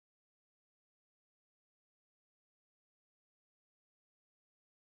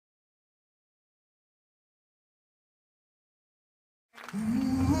Make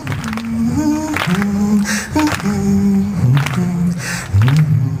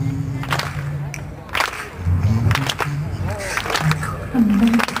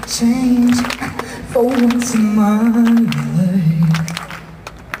a change for once in my life.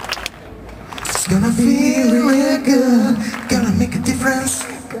 It's gonna feel real good, gonna make a difference,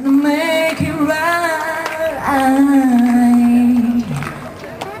 gonna make it right.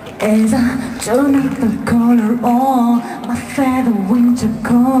 As I turn up the color on my feather winter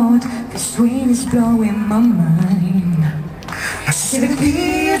coat, this wind is blowing my mind. I see the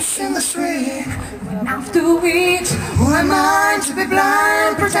kids in the street, going after it. Who am I to be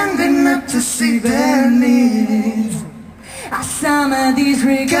blind, pretending not to see their needs? I summer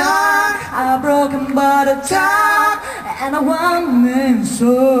disregard, a broken bottle top, and a one-man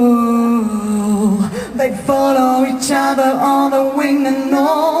soul. They follow each other on the wing and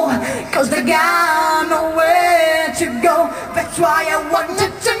know, cause they got nowhere to go. That's why I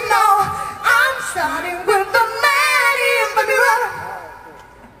wanted to know. I'm starting with the man in the mirror.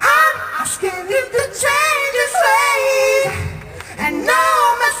 I'm asking him to change his ways, and no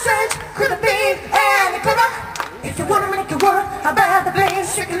message could have been any clearer. If you wanna make the world a better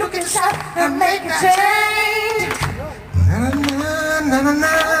place, take a look inside and make a change. Na na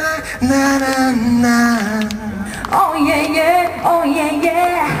na na na na. Oh yeah yeah, oh yeah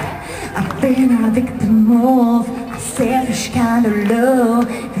yeah. I've been a victim of a selfish kind of love.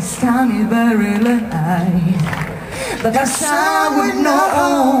 This time is very light. But that's how we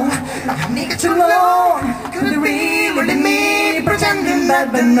know, like a nigga too long. Could it really me, pretending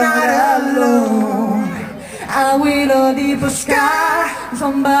that we're not alone? I will a deeper sky,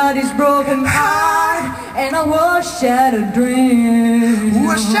 somebody's broken heart, and I was shattered dreams.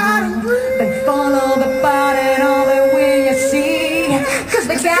 They follow the pattern of the way you see, cause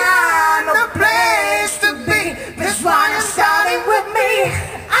they got no place to be. That's why I'm starting with me.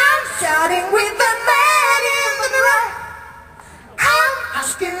 I'm starting with the man in the mirror. I'm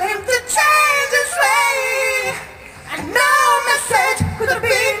asking him to change his way, and no message could have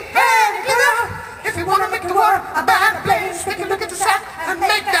been any clearer. If you wanna make the world a better place, take a look at the side and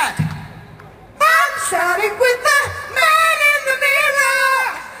make that. I'm starting with the man in the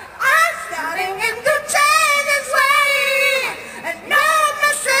mirror. I'm starting him to change his way, and no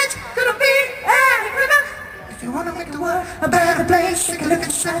message could have been any clearer. If you wanna make the world a better place, take a look at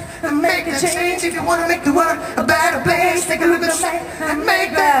the side and make a change. If you wanna make the world a better place, take a look at the side and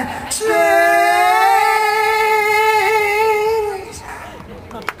make that change.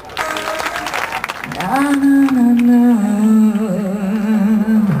 Na na na na.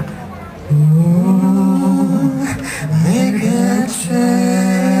 Ooh, make a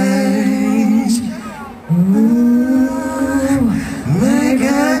change. Ooh, make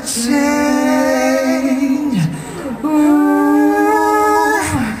a change. Ooh,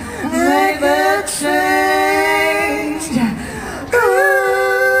 make a change.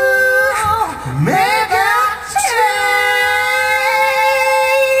 Ooh, make a change.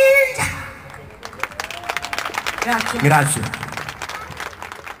 Grazie. Grazie.